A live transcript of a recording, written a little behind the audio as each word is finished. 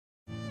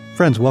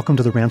Friends, welcome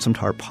to the Ransomed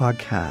Heart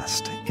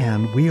podcast,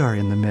 and we are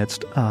in the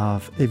midst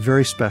of a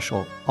very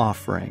special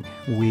offering.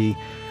 We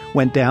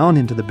went down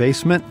into the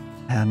basement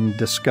and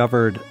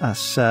discovered a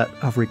set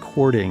of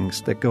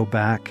recordings that go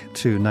back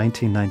to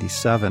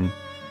 1997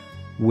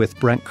 with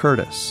Brent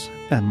Curtis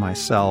and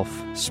myself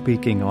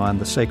speaking on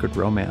the sacred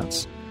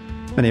romance.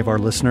 Many of our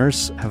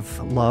listeners have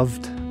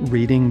loved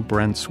reading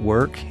Brent's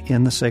work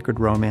in the sacred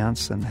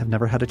romance and have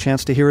never had a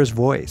chance to hear his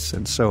voice,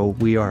 and so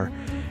we are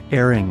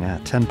airing a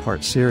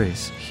 10-part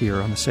series here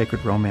on the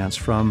sacred romance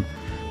from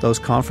those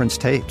conference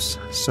tapes.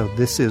 So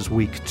this is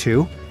week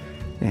 2,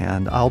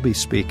 and I'll be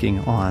speaking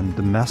on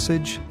the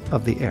message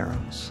of the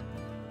arrows.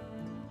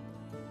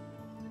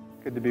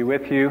 Good to be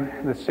with you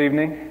this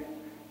evening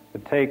to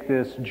take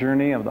this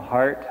journey of the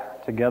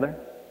heart together.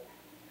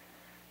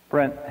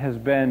 Brent has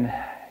been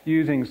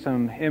using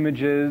some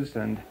images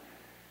and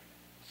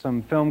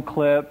some film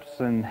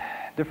clips and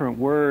different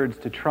words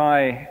to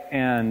try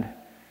and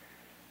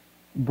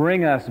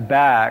bring us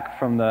back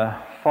from the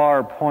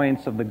far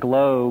points of the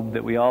globe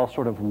that we all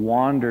sort of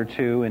wander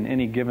to in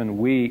any given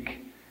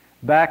week,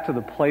 back to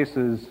the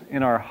places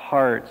in our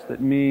hearts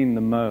that mean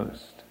the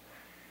most.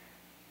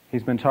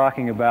 He's been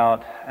talking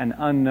about an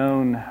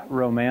unknown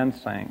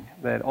romancing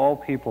that all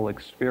people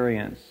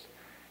experience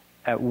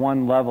at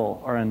one level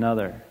or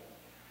another.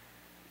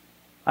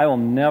 I will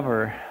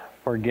never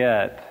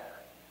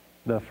forget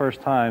the first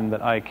time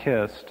that I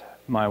kissed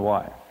my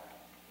wife.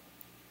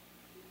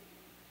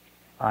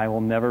 I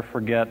will never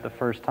forget the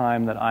first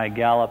time that I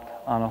galloped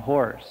on a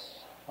horse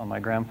on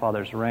my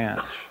grandfather's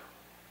ranch.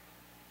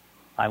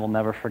 I will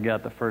never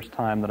forget the first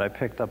time that I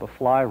picked up a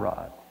fly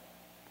rod.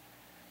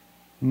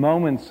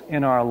 Moments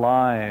in our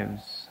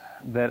lives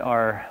that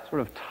are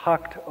sort of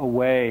tucked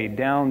away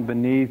down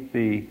beneath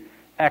the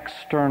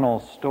external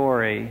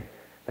story,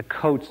 the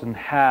coats and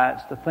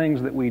hats, the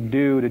things that we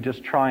do to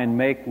just try and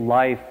make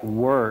life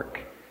work.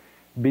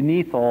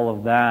 Beneath all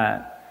of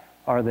that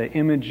are the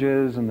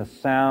images and the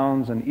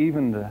sounds and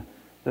even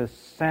the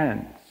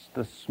scents,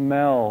 the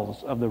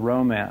smells of the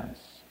romance.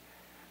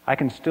 I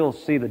can still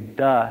see the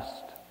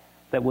dust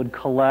that would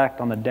collect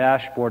on the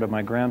dashboard of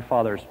my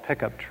grandfather's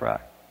pickup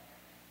truck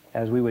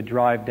as we would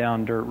drive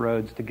down dirt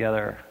roads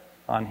together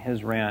on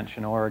his ranch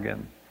in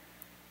Oregon.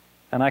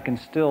 And I can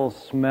still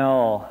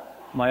smell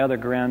my other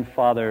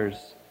grandfather's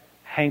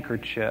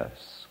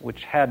handkerchiefs,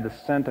 which had the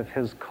scent of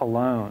his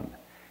cologne,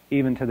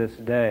 even to this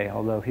day,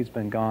 although he's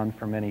been gone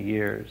for many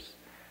years.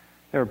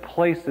 There are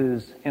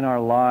places in our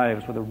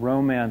lives where the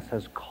romance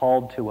has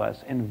called to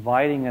us,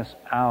 inviting us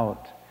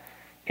out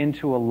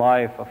into a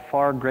life of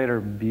far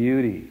greater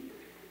beauty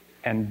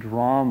and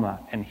drama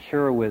and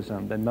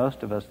heroism than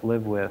most of us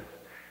live with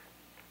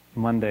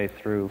Monday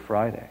through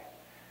Friday.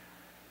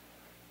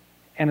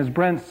 And as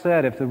Brent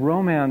said, if the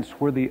romance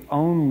were the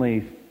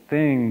only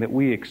thing that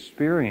we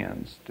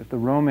experienced, if the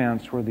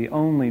romance were the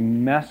only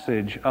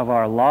message of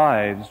our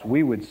lives,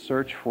 we would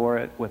search for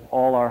it with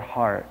all our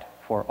heart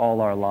for all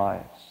our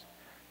lives.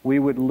 We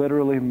would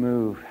literally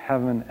move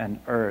heaven and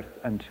earth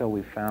until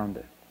we found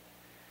it.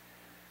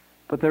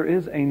 But there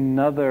is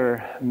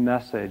another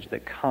message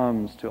that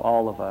comes to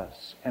all of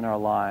us in our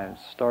lives,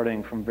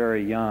 starting from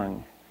very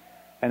young,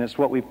 and it's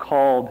what we've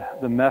called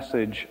the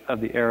message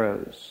of the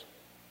arrows.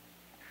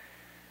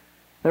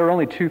 There are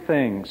only two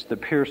things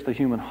that pierce the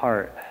human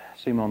heart,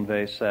 Simone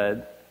Weil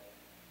said.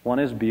 One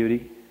is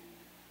beauty,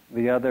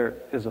 the other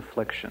is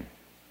affliction.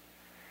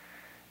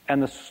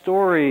 And the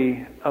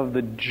story of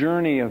the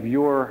journey of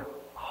your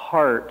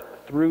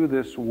heart through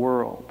this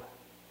world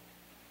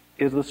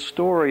is the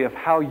story of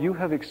how you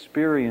have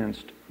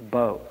experienced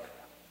both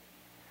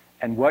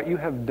and what you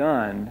have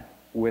done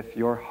with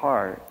your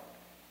heart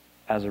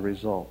as a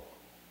result.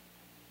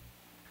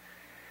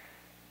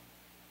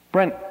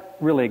 Brent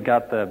really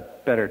got the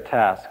better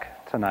task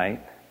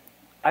tonight.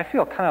 I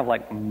feel kind of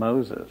like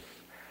Moses,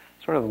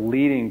 sort of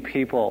leading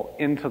people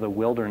into the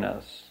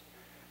wilderness.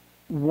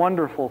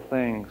 Wonderful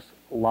things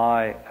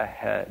lie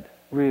ahead,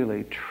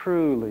 really,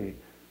 truly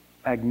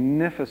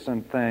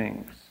magnificent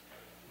things.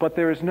 But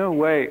there is no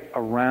way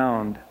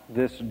around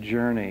this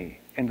journey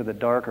into the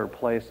darker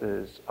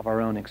places of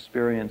our own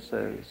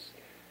experiences,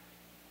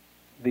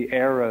 the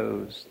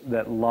arrows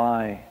that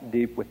lie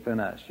deep within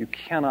us. You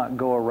cannot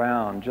go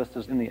around, just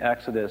as in the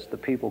Exodus, the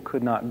people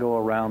could not go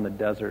around the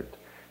desert.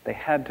 They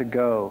had to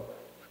go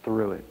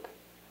through it.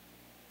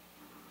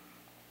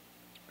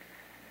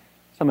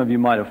 Some of you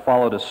might have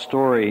followed a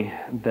story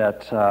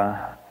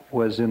that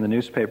was in the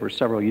newspaper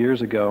several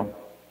years ago.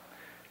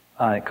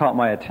 It caught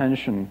my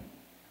attention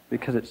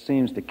because it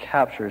seems to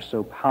capture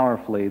so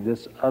powerfully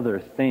this other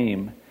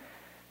theme.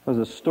 It was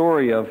a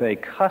story of a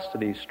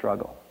custody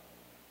struggle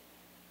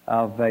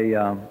of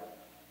a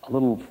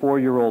little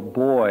 4-year-old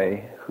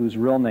boy whose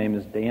real name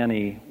is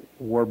Danny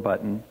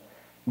Warbutton,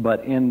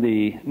 but in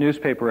the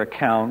newspaper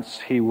accounts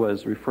he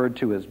was referred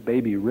to as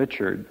Baby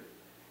Richard.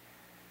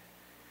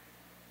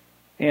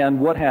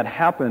 And what had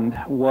happened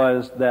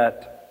was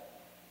that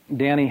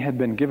Danny had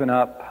been given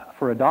up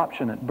for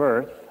adoption at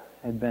birth,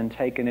 had been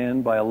taken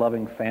in by a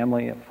loving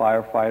family, a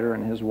firefighter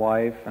and his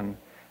wife, and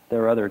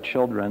their other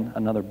children,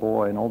 another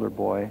boy, an older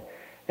boy,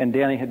 and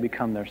Danny had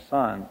become their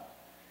son.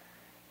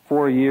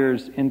 4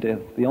 years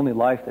into the only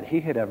life that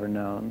he had ever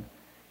known,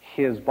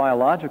 his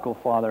biological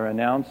father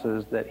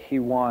announces that he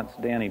wants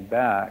Danny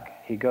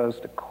back. He goes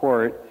to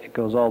court. It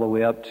goes all the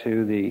way up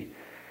to the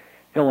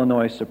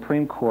Illinois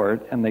Supreme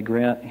Court, and they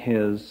grant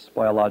his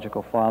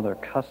biological father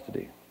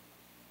custody.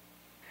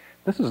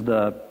 This is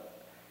the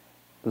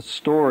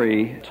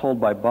story told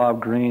by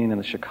Bob Greene in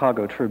the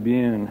Chicago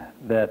Tribune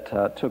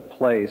that took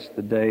place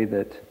the day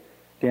that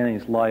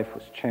Danny's life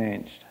was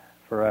changed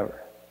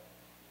forever.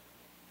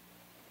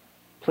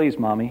 Please,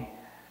 Mommy,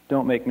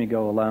 don't make me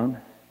go alone.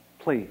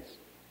 Please,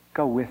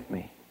 go with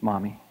me,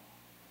 Mommy.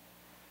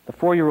 The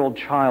 4-year-old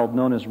child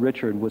known as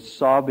Richard was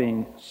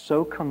sobbing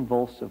so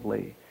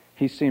convulsively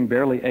he seemed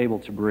barely able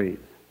to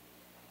breathe.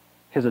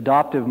 His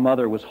adoptive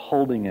mother was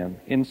holding him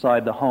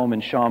inside the home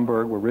in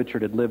Schaumburg where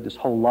Richard had lived his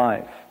whole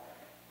life.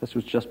 This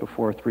was just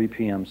before 3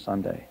 p.m.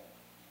 Sunday.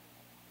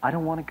 I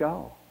don't want to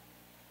go.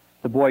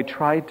 The boy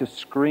tried to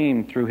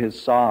scream through his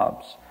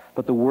sobs,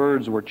 but the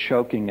words were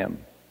choking him.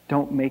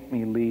 Don't make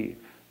me leave.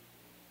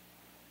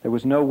 There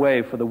was no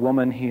way for the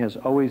woman he has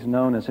always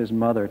known as his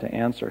mother to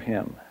answer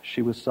him.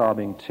 She was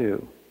sobbing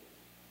too.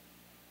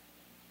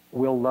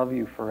 We'll love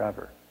you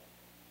forever,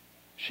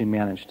 she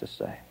managed to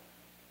say.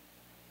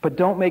 But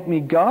don't make me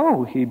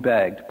go, he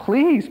begged.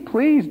 Please,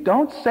 please,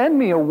 don't send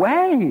me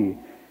away.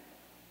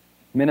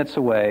 Minutes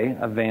away,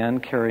 a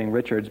van carrying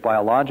Richard's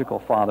biological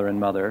father and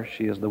mother,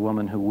 she is the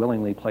woman who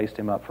willingly placed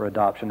him up for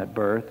adoption at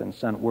birth and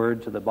sent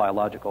word to the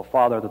biological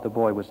father that the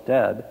boy was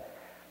dead,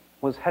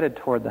 was headed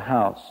toward the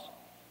house.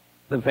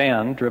 The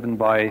van, driven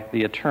by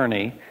the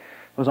attorney,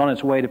 was on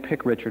its way to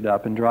pick Richard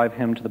up and drive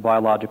him to the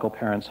biological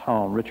parents'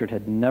 home. Richard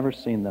had never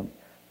seen them.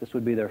 This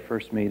would be their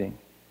first meeting.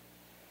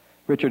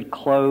 Richard's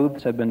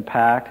clothes had been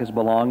packed. His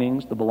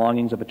belongings, the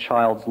belongings of a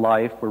child's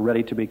life, were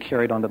ready to be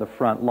carried onto the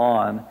front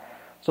lawn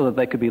so that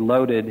they could be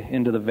loaded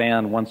into the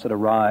van once it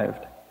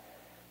arrived.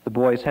 The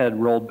boy's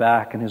head rolled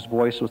back, and his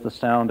voice was the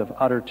sound of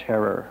utter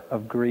terror,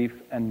 of grief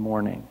and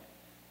mourning.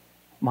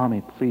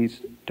 Mommy, please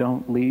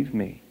don't leave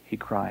me, he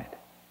cried.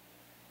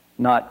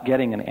 Not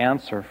getting an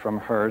answer from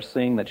her,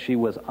 seeing that she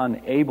was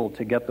unable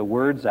to get the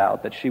words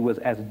out, that she was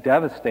as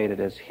devastated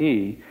as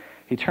he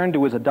turned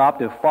to his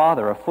adoptive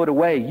father a foot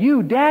away.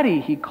 You, Daddy,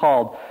 he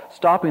called,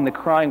 stopping the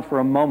crying for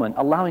a moment,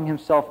 allowing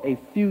himself a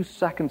few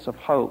seconds of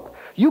hope.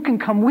 You can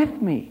come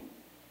with me.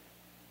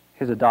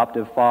 His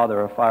adoptive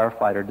father, a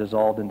firefighter,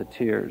 dissolved into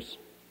tears.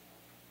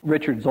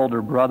 Richard's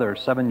older brother,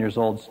 7 years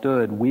old,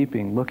 stood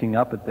weeping, looking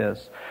up at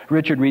this.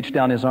 Richard reached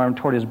down his arm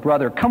toward his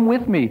brother. Come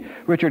with me,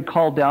 Richard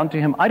called down to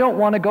him. I don't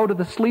want to go to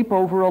the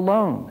sleepover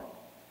alone.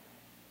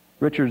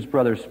 Richard's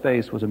brother's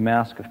face was a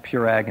mask of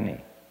pure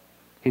agony.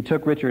 He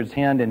took Richard's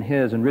hand in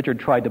his, and Richard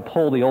tried to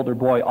pull the older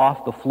boy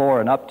off the floor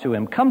and up to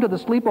him. Come to the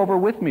sleepover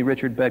with me,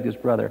 Richard begged his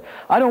brother.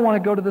 I don't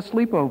want to go to the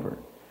sleepover.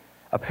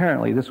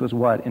 Apparently, this was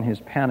what, in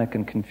his panic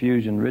and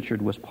confusion,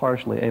 Richard was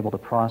partially able to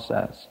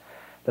process,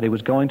 that he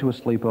was going to a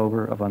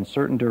sleepover of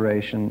uncertain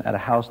duration at a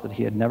house that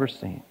he had never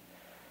seen.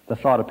 The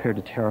thought appeared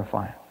to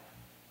terrify him.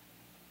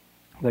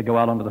 They go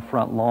out onto the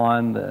front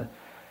lawn. The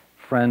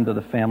friend of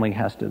the family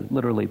has to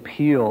literally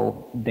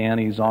peel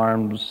Danny's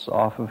arms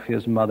off of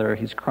his mother.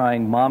 He's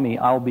crying, Mommy,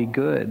 I'll be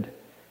good.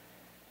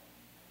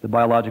 The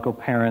biological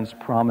parents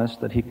promise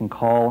that he can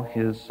call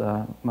his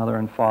mother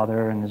and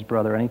father and his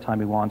brother anytime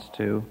he wants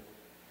to.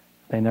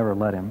 They never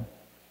let him.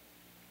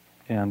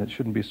 And it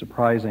shouldn't be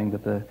surprising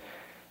that the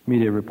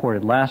media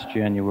reported last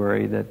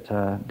January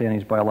that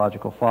Danny's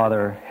biological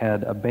father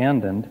had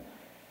abandoned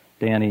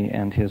Danny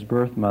and his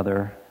birth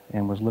mother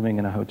and was living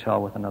in a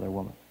hotel with another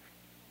woman.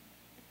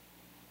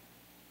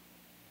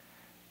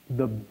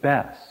 The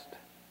best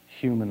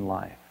human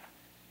life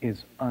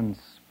is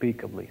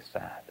unspeakably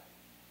sad.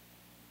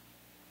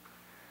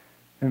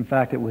 In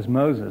fact, it was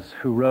Moses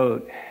who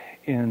wrote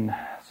in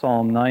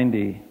Psalm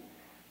 90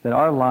 that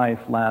our life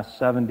lasts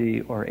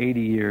 70 or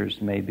 80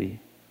 years maybe,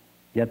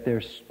 yet their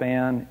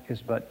span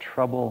is but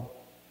trouble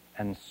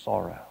and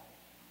sorrow.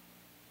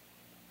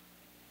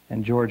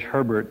 And George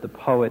Herbert, the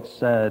poet,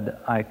 said,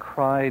 I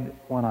cried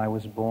when I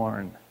was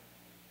born,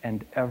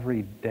 and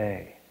every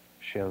day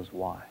shows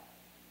why.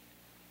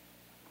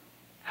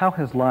 How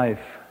has life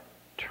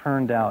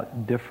turned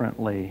out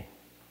differently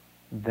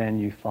than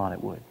you thought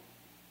it would?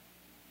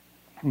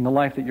 In the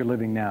life that you're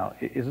living now,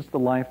 is this the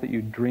life that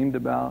you dreamed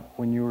about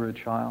when you were a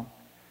child?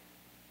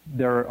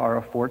 There are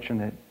a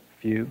fortunate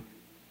few.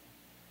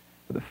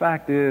 But the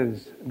fact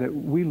is that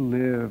we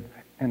live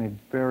in a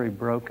very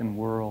broken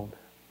world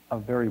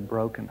of very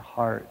broken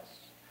hearts.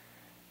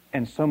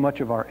 And so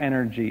much of our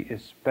energy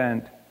is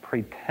spent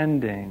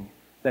pretending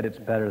that it's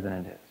better than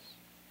it is.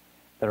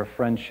 That our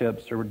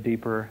friendships are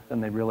deeper than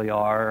they really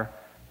are.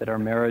 That our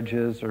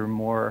marriages are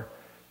more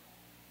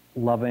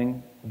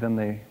loving than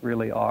they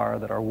really are.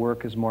 That our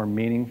work is more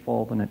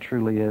meaningful than it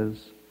truly is.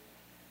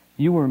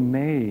 You were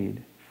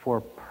made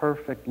for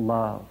perfect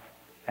love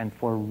and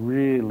for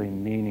really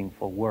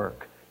meaningful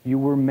work. You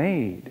were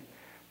made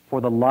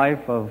for the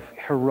life of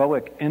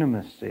heroic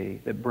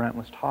intimacy that Brent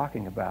was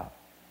talking about.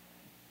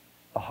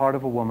 the heart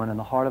of a woman and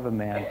the heart of a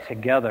man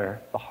together,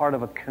 the heart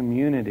of a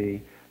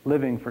community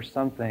living for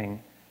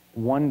something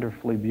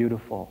wonderfully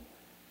beautiful,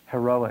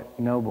 heroic,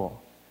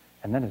 noble.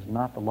 And that is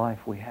not the life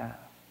we have.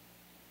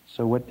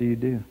 So what do you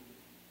do?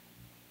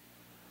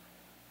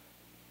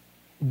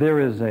 There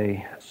is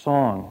a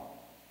song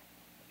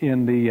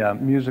in the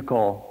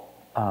musical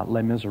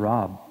Les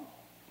Miserables,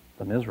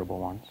 The Miserable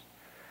Ones,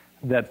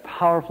 that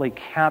powerfully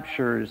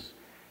captures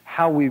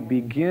how we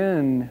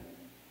begin.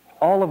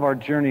 All of our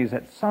journeys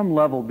at some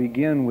level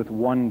begin with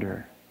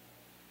wonder,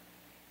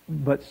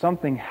 but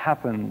something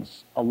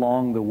happens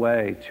along the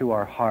way to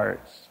our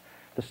hearts.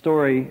 The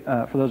story,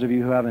 for those of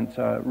you who haven't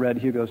read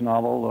Hugo's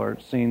novel or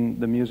seen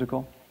the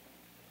musical,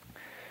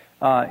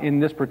 in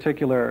this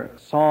particular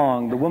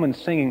song, the woman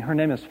singing, her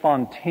name is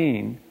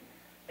Fantine.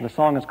 The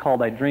song is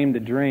called I Dreamed a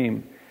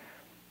Dream.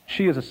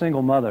 She is a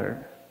single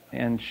mother,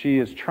 and she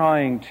is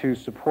trying to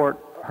support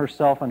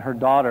herself and her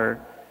daughter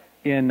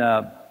in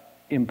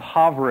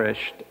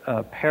impoverished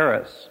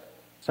Paris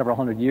several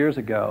hundred years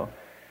ago.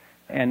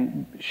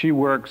 And she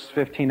works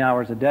 15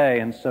 hours a day,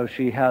 and so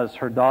she has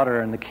her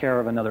daughter in the care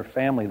of another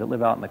family that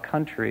live out in the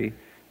country,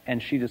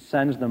 and she just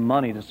sends them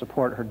money to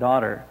support her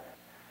daughter.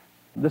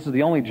 This is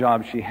the only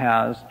job she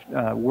has.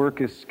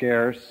 Work is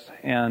scarce,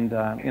 and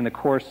in the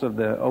course of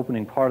the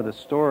opening part of the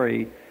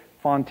story,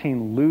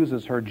 Fantine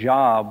loses her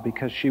job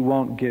because she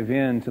won't give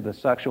in to the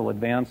sexual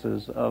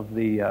advances of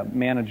the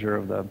manager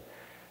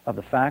of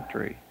the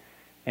factory.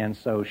 And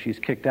so she's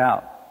kicked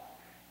out,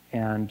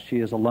 and she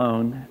is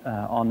alone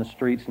on the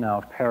streets now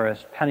of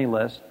Paris,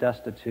 penniless,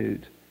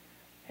 destitute,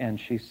 and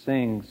she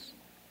sings,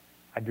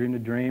 I dreamed a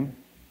dream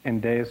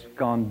in days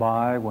gone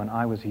by when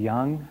I was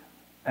young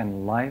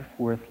and life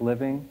worth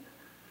living.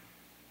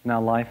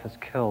 Now life has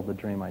killed the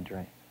dream I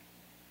dreamed.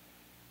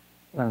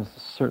 That is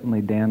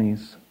certainly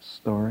Danny's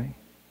story.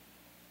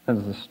 That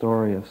is the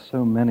story of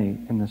so many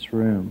in this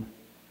room.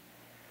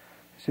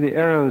 See, the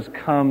arrows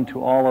come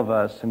to all of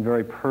us in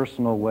very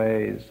personal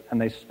ways, and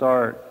they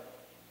start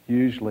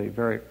usually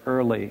very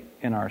early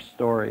in our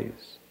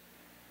stories.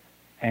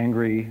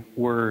 Angry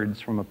words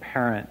from a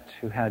parent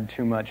who had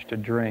too much to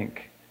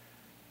drink,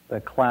 the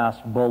class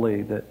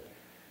bully that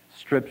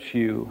strips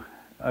you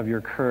of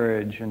your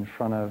courage in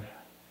front of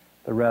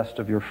the rest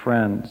of your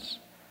friends,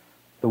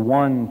 the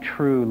one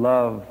true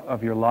love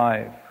of your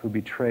life who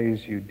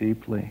betrays you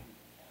deeply.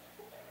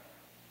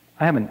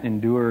 I haven't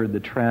endured the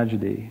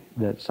tragedy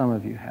that some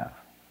of you have.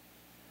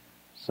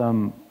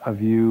 Some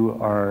of you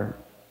are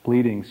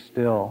bleeding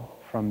still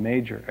from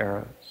major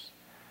arrows.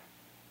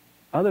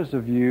 Others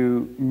of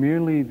you,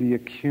 merely the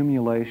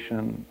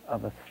accumulation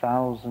of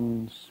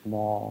 1,000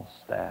 small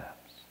stabs.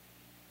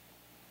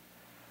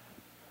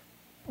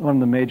 One of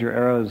the major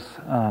arrows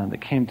that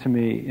came to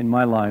me in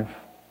my life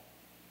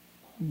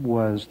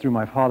was through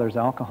my father's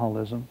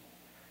alcoholism,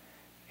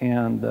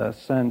 and the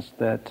sense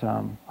that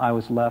I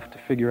was left to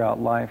figure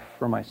out life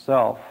for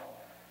myself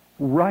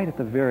right at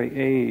the very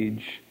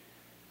age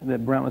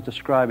that Brent was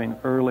describing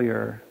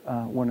earlier,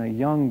 when a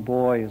young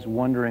boy is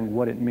wondering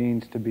what it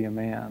means to be a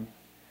man.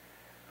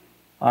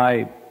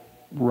 I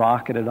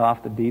rocketed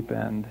off the deep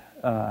end,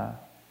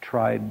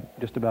 tried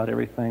just about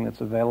everything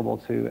that's available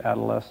to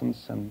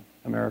adolescents and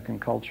American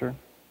culture.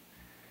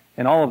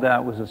 And all of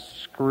that was a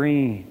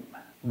scream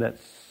that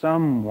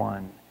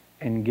someone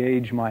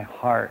engage my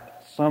heart.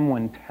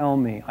 Someone tell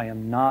me I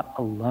am not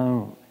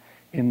alone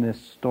in this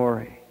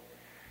story.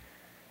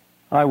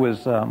 I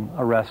was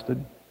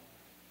arrested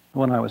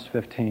when I was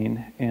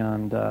 15,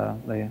 and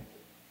they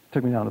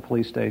took me down to the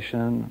police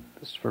station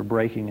for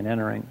breaking and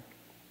entering.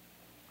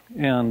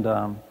 And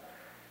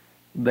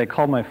they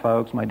called my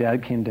folks. My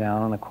dad came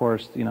down, and of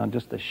course,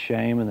 just the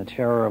shame and the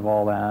terror of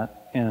all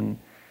that. And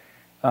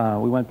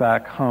we went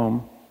back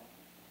home.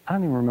 I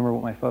don't even remember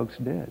what my folks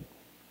did.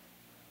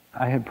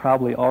 I had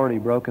probably already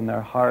broken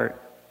their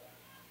heart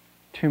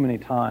too many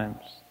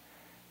times.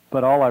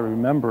 But all I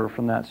remember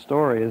from that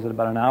story is that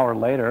about an hour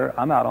later,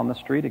 I'm out on the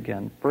street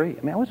again, free.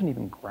 I wasn't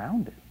even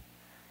grounded.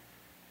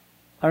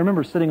 I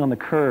remember sitting on the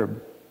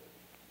curb,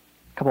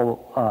 a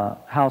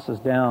couple houses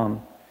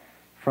down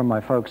from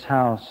my folks'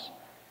 house,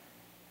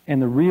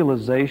 and the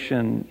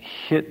realization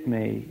hit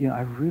me,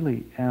 I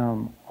really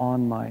am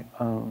on my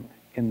own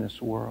in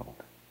this world.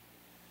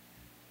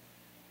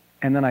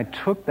 And then I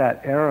took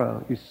that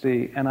arrow, you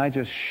see, and I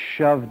just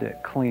shoved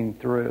it clean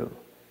through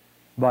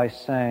by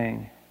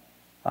saying,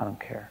 I don't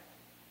care.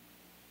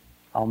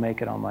 I'll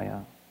make it on my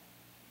own.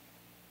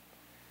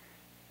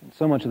 And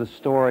so much of the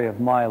story of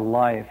my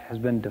life has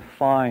been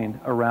defined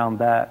around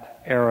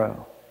that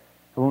arrow.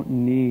 I won't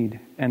need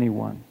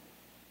anyone.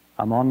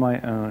 I'm on my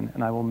own,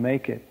 and I will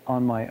make it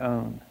on my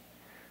own.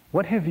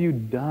 What have you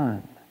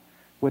done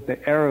with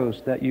the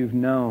arrows that you've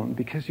known?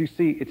 Because you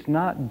see, it's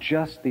not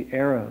just the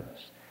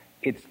arrows.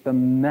 It's the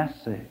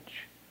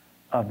message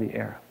of the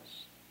arrows.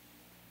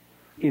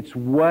 It's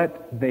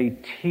what they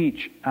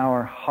teach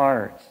our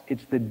hearts.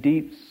 It's the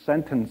deep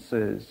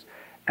sentences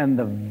and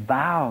the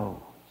vows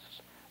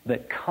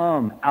that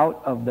come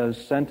out of those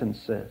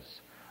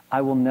sentences.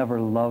 I will never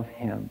love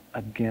him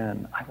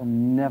again. I will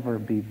never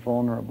be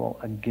vulnerable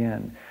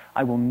again.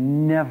 I will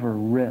never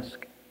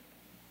risk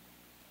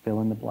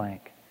fill in the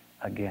blank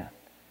again.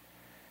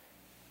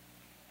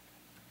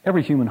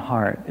 Every human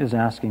heart is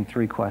asking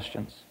three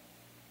questions,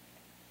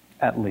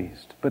 at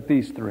least, but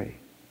these three.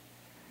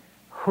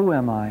 Who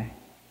am I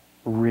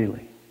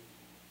really?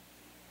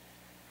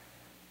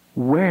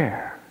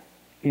 Where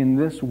in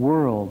this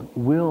world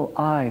will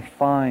I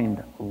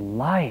find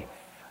life,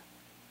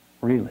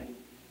 really?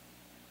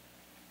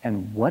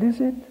 And what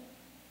is it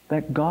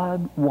that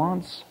God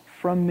wants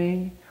from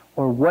me?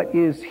 Or what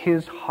is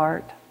His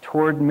heart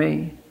toward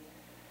me?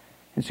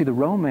 And see, the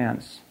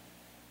romance,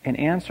 in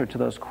answer to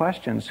those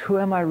questions, who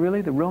am I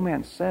really? The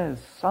romance says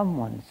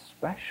someone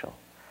special,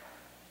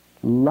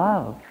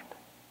 loved,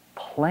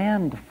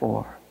 planned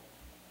for,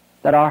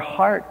 that our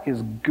heart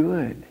is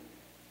good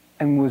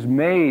and was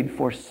made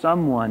for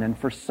someone and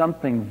for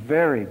something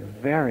very,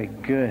 very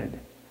good.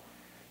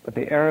 But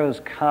the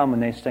arrows come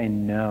and they say,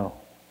 no,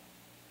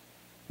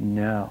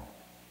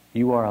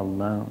 you are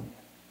alone.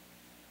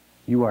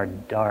 You are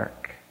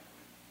dark.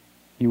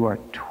 You are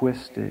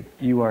twisted.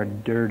 You are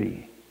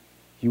dirty.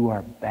 You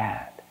are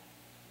bad.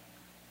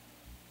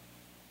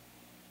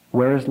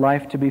 Where is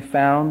life to be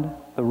found?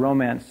 The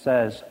romance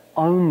says,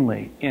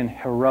 only in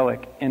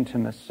heroic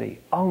intimacy,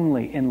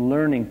 only in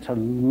learning to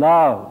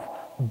love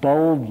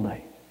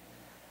boldly,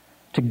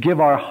 to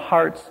give our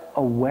hearts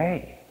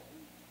away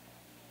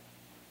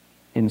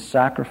in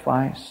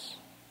sacrifice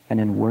and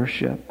in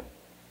worship.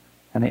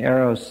 And the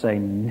arrows say,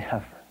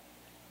 never,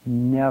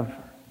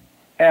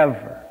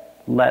 ever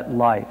let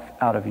life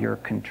out of your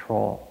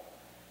control.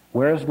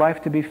 Where is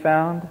life to be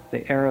found?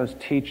 The arrows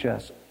teach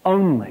us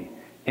only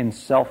in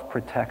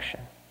self-protection.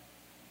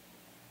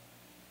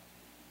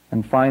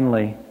 And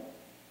finally,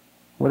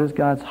 what is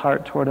God's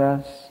heart toward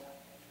us?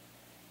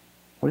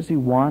 What does He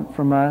want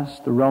from us?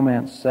 The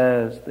romance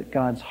says that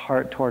God's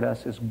heart toward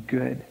us is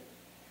good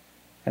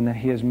and that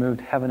He has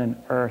moved heaven and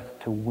earth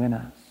to win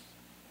us.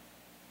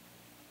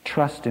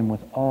 Trust Him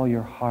with all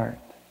your heart.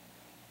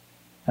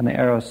 And the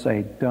arrows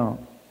say,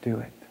 don't do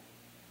it.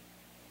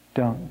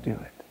 Don't do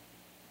it.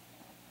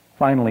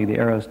 Finally, the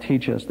arrows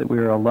teach us that we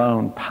are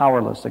alone,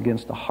 powerless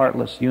against the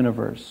heartless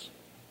universe.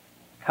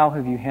 How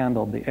have you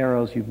handled the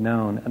arrows you've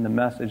known and the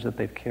message that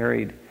they've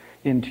carried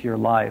into your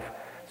life?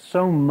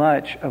 So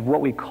much of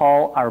what we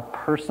call our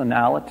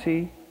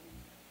personality,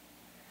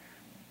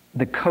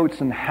 the coats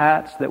and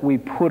hats that we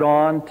put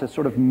on to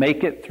sort of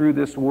make it through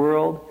this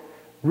world,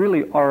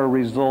 really are a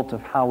result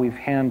of how we've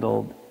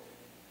handled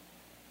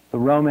the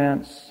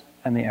romance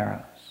and the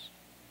arrows.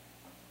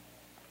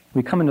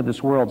 We come into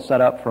this world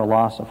set up for a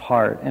loss of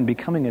heart, and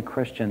becoming a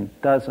Christian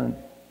doesn't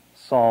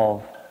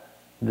solve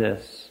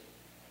this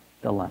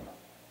dilemma.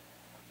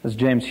 As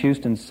James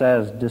Houston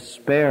says,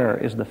 despair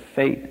is the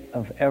fate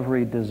of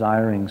every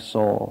desiring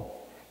soul.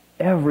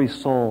 Every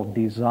soul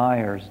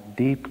desires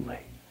deeply.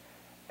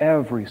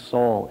 Every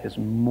soul is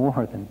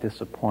more than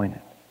disappointed.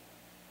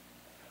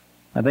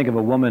 I think of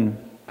a woman,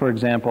 for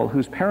example,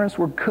 whose parents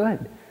were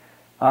good.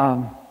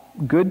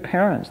 Good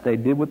parents. They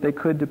did what they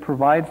could to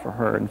provide for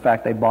her. In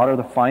fact, they bought her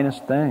the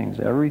finest things,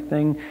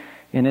 everything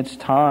in its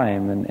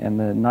time, and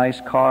the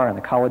nice car and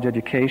the college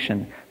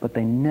education, but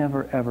they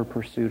never ever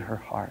pursued her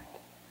heart.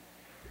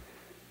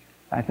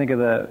 I think of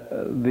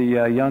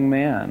the young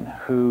man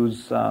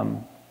whose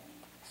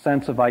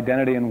sense of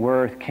identity and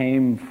worth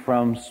came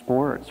from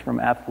sports, from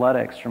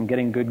athletics, from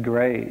getting good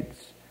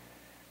grades.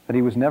 But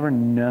he was never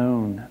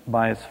known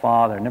by his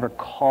father, never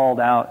called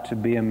out to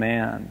be a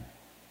man.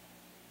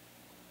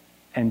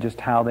 And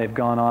just how they've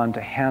gone on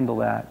to handle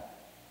that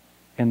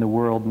in the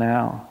world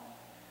now.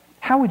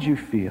 How would you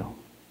feel?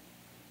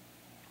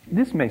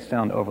 This may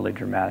sound overly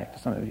dramatic to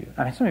some of you.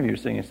 I mean, some of you are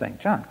sitting and saying,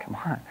 John, come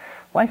on,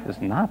 life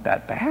is not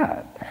that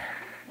bad.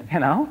 You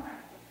know?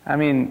 I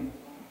mean,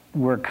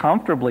 we're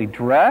comfortably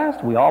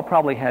dressed. We all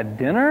probably had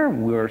dinner.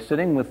 We were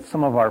sitting with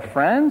some of our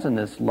friends in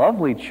this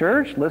lovely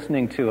church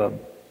listening to a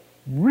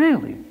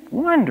really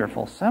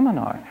wonderful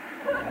seminar.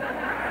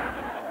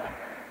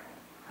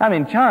 I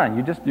mean,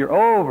 John, you're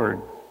over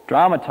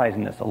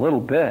dramatizing this a little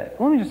bit.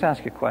 Let me just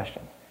ask you a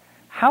question.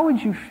 How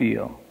would you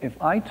feel if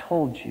I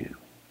told you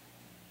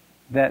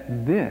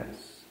that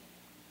this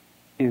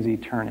is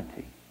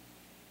eternity?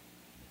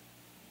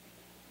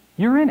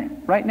 You're in it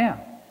right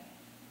now.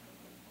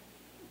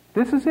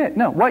 This is it.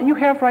 No, what you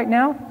have right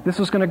now, this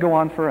is going to go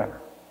on forever.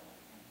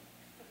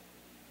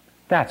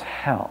 That's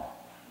hell.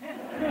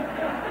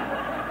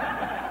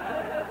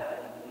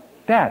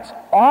 That's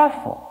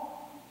awful.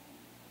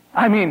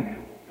 I mean,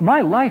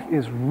 my life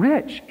is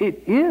rich.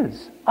 It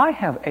is. I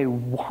have a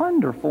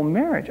wonderful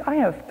marriage. I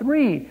have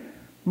 3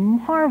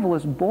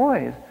 marvelous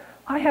boys.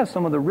 I have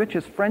some of the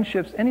richest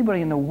friendships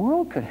anybody in the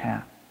world could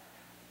have.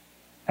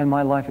 And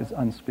my life is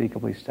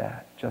unspeakably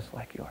sad, just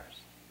like yours.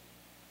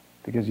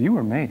 Because you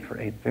were made for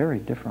a very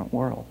different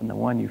world than the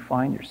one you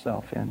find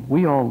yourself in.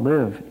 We all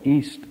live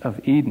east of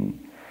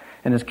Eden.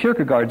 And as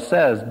Kierkegaard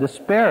says,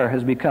 despair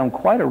has become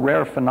quite a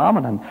rare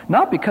phenomenon,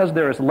 not because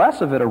there is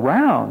less of it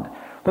around,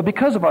 but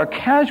because of our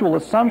casual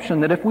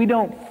assumption that if we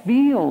don't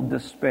feel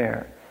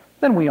despair,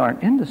 then we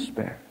aren't in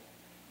despair.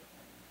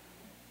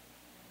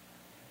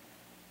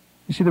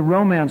 You see, the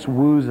romance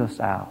woos us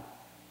out.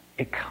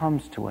 It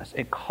comes to us.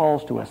 It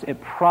calls to us.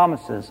 It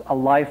promises a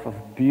life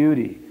of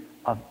beauty,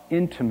 of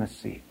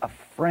intimacy, of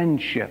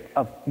friendship,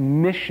 of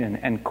mission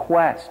and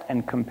quest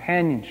and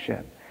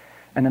companionship.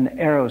 And then the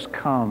arrows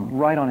come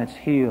right on its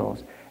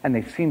heels, and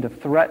they seem to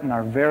threaten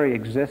our very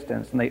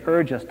existence, and they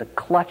urge us to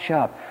clutch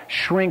up,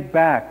 shrink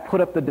back, put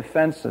up the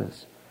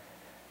defenses.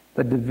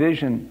 The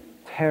division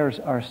tears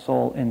our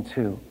soul in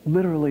two,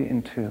 literally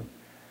in two.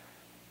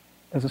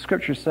 As the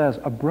Scripture says,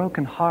 a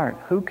broken heart,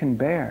 who can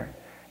bear?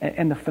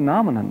 And the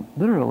phenomenon,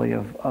 literally,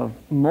 of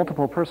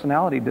multiple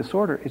personality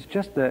disorder is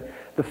just the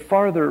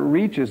farther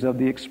reaches of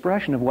the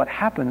expression of what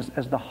happens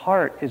as the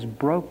heart is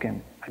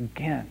broken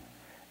again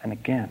and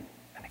again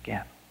and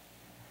again.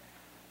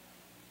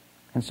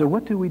 And so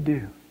what do we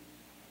do?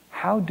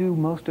 How do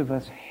most of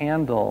us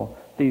handle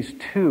these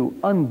two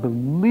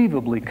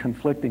unbelievably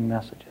conflicting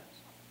messages?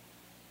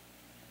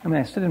 I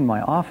mean, I sit in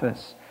my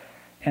office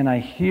and I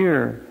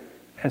hear,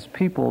 as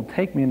people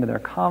take me into their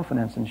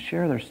confidence and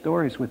share their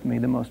stories with me,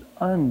 the most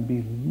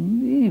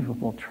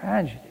unbelievable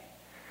tragedy.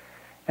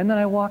 And then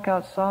I walk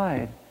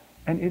outside,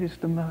 and it is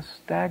the most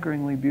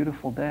staggeringly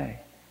beautiful day.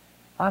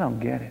 I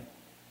don't get it.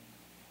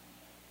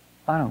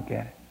 I don't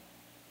get it.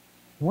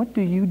 What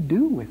do you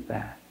do with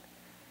that?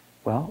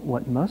 Well,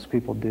 what most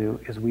people do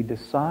is we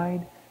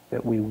decide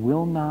that we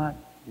will not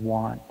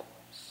want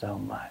so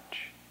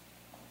much.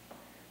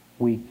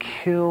 We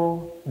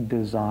kill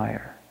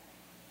desire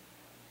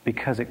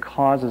because it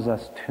causes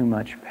us too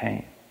much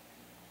pain.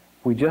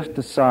 We just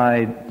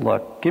decide,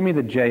 look, give me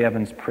the J.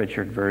 Evans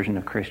Pritchard version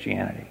of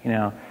Christianity.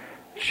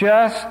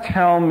 Just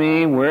tell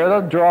me where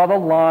to draw the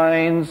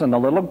lines and the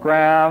little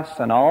graphs,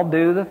 and I'll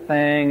do the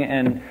thing,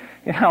 and,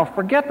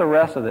 forget the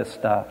rest of this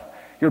stuff.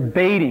 You're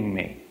baiting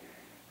me,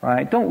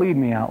 right? Don't lead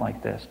me out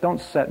like this. Don't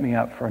set me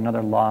up for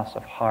another loss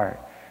of heart.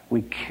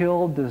 We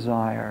kill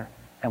desire,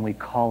 and we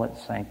call it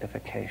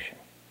sanctification.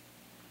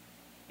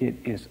 It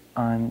is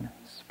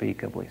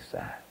unspeakably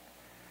sad.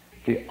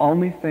 The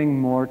only thing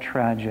more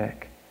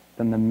tragic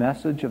than the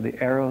message of the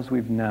arrows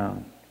we've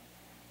known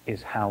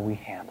is how we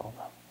handle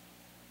them.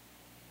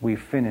 We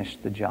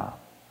finished the job.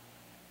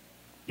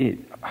 It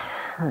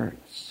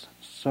hurts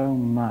so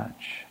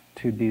much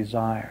to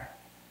desire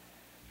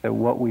that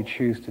what we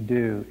choose to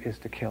do is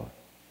to kill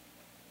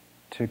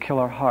it. To kill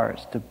our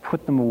hearts, to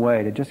put them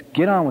away, to just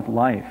get on with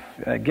life,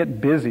 get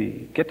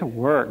busy, get to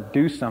work,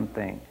 do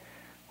something,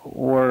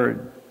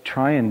 or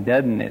try and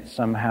deaden it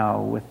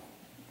somehow with,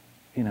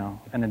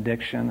 an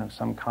addiction of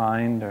some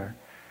kind, or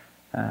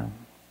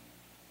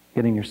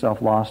getting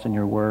yourself lost in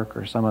your work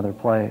or some other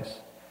place.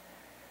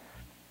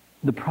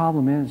 The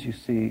problem is, you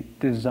see,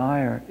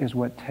 desire is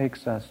what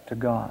takes us to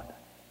God.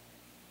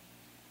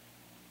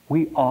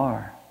 We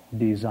are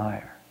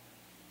desire.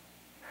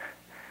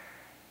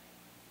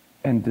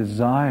 And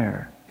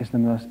desire is the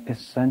most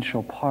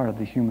essential part of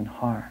the human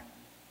heart.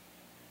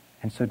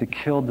 And so to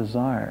kill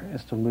desire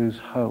is to lose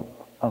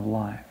hope of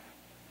life.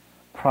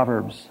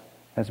 Proverbs,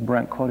 as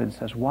Brent quoted,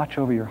 says, "Watch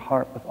over your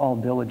heart with all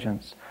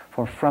diligence,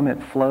 for from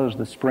it flows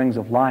the springs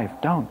of life."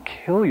 Don't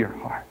kill your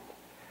heart.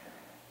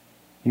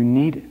 You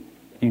need it.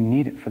 You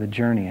need it for the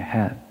journey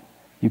ahead.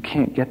 You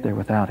can't get there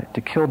without it.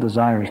 To kill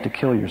desire is to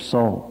kill your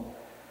soul.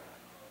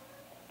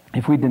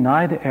 If we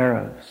deny the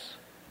arrows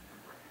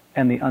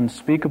and the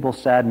unspeakable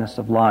sadness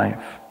of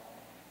life,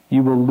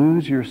 you will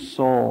lose your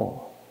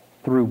soul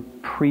through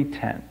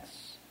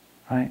pretense,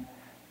 right?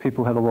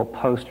 People have the little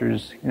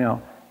posters,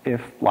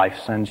 if life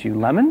sends you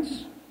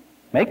lemons,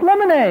 make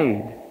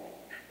lemonade.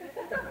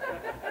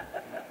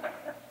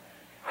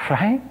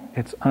 Right?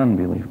 It's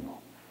unbelievable.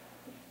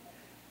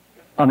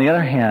 On the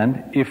other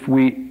hand, if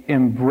we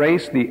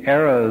embrace the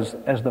arrows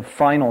as the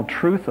final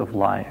truth of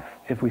life,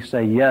 if we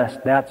say, yes,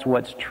 that's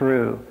what's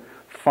true,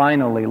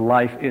 finally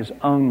life is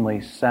only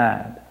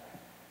sad.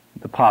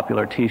 The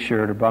popular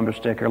t-shirt or bumper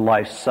sticker,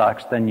 life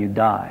sucks, then you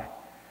die.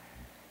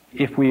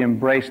 If we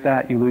embrace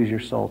that, you lose your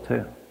soul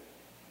too.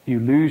 You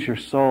lose your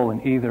soul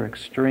in either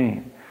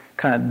extreme.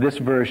 Kind of this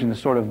version is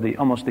sort of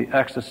almost the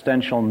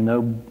existential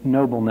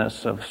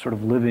nobleness of sort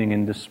of living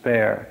in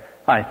despair.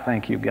 I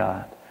thank you,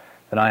 God,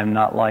 that I am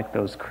not like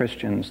those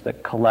Christians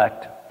that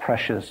collect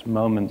precious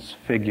moments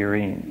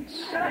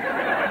figurines.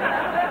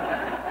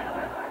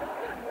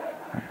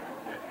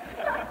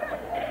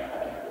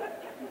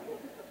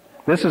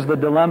 This is the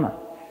dilemma.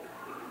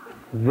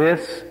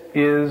 This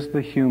is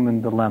the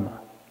human dilemma.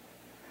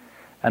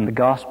 And the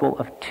gospel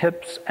of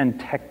tips and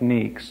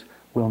techniques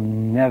will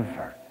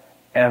never,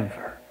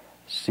 ever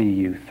see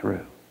you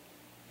through.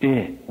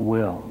 It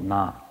will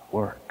not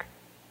work.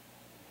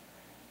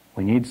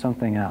 We need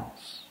something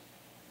else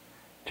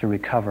to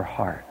recover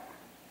heart.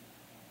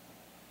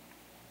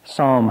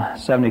 Psalm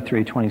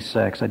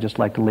 73:26, I'd just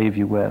like to leave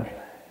you with.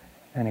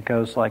 And it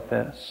goes like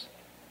this.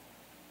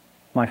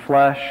 My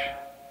flesh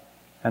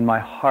and my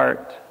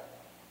heart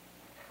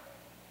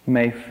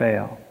may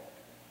fail,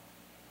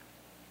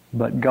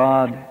 but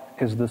God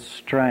is the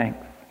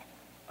strength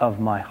of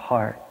my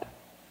heart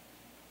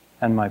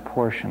and my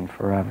portion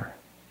forever.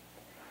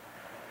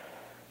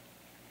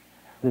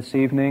 This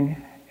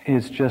evening,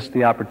 is just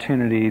the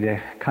opportunity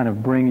to kind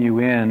of bring you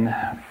in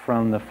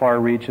from the far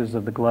reaches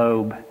of the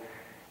globe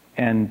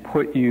and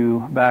put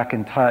you back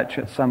in touch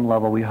at some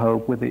level, we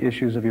hope, with the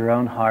issues of your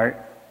own heart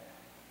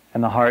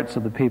and the hearts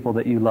of the people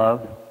that you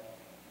love,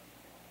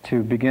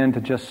 to begin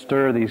to just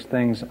stir these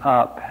things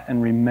up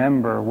and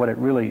remember what it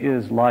really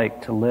is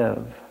like to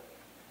live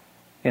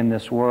in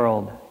this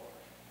world.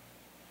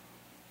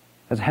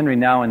 As Henry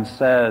Nouwen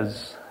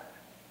says,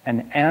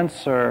 an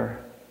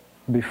answer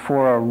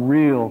before a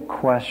real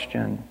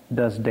question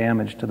does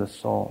damage to the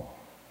soul.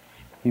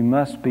 You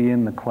must be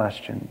in the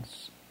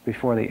questions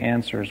before the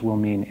answers will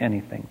mean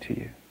anything to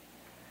you.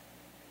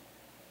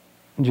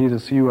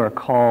 Jesus, you are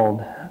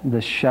called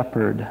the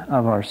shepherd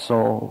of our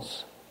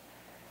souls,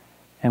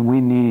 and we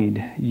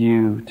need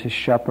you to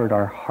shepherd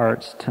our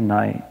hearts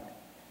tonight.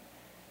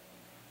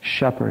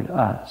 Shepherd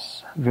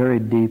us very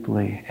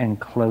deeply and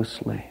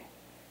closely.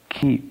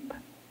 Keep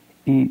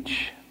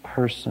each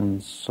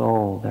person's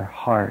soul, their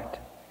heart,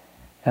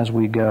 as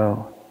we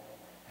go,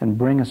 and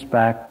bring us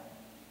back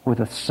with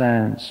a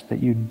sense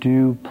that you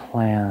do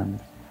plan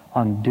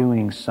on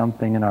doing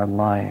something in our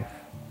life,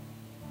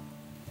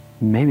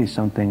 maybe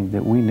something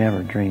that we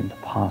never dreamed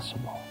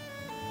possible.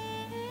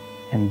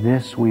 And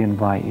this we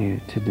invite you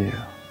to do.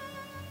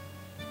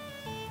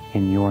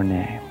 In your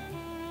name.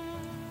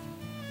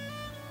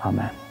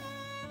 Amen.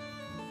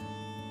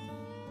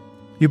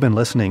 You've been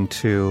listening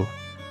to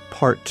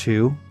part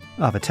 2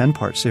 of a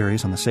 10-part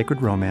series on the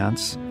sacred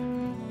romance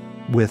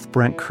with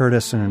Brent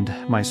Curtis and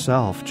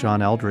myself,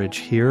 John Eldredge,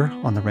 here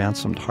on the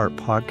Ransomed Heart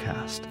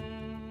podcast.